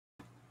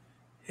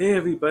Hey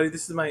everybody,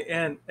 this is my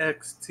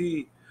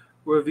NXT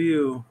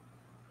review.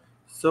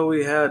 So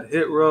we had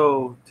Hit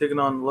Row taking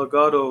on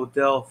Legado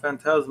del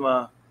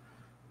Fantasma.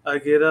 I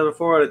gave that a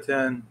 4 out of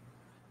 10.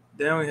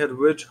 Then we had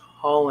Rich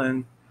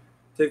Holland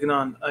taking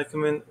on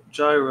Ikemen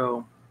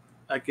Gyro.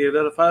 I gave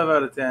that a 5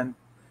 out of 10.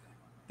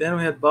 Then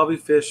we had Bobby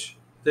Fish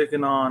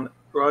taking on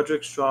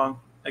Roderick Strong.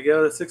 I gave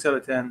it a 6 out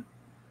of 10.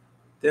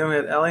 Then we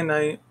had LA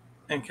Knight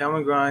and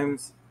Cameron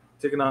Grimes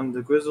taking on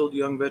the Grizzled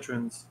Young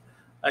Veterans.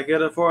 I gave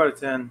it a 4 out of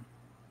 10.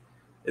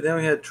 And then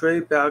we had Trey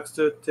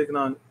Baxter taking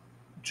on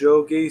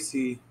Joe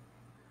Gacy.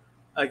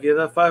 I gave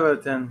that 5 out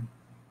of 10.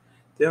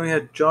 Then we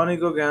had Johnny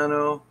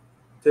Gargano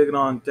taking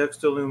on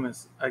Dexter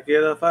Lumis. I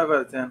gave that 5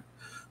 out of 10.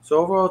 So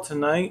overall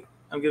tonight,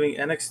 I'm giving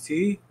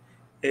NXT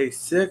a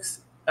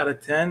 6 out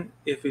of 10.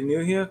 If you're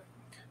new here,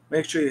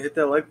 make sure you hit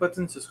that like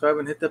button, subscribe,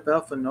 and hit that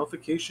bell for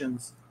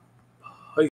notifications.